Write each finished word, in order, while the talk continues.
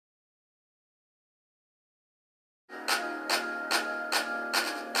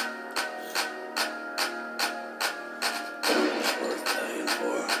Worth dying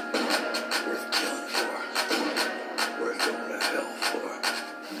for, worth killing for, worth going to hell for.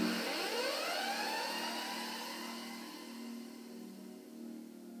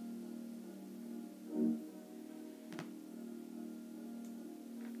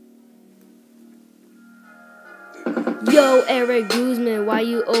 Yo, Erick Guzman, why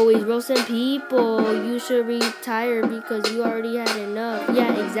you always roasting people? You should retire because you already had enough.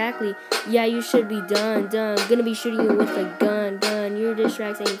 Yeah, exactly. Yeah, you should be done. Gonna be shooting you with a gun. Your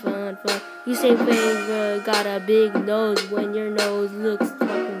distracts ain't fun. You say faze got a big nose when your nose looks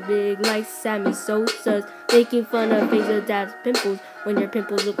fucking big like Sammy Sosa's. Making fun of faze dad's pimples when your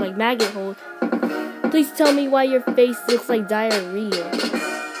pimples look like maggot holes. Please tell me why your face looks like diarrhea.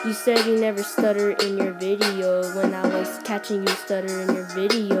 You said you never stutter in your video when I was catching you stutter in your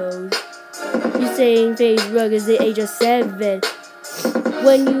videos. You saying faze rug is the age of 7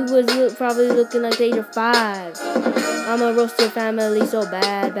 when you was probably looking like the age of 5. I'ma roast your family so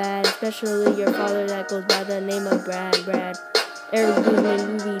bad, especially your father that goes by the name of Brad. Erick Guzman,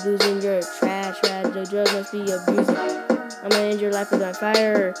 you be losing your trash. The drug must be abusing. I'ma end your life with my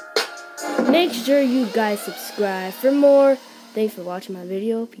fire. Make sure you guys subscribe for more. Thanks for watching my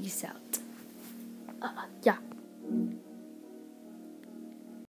video. Peace out. Yeah.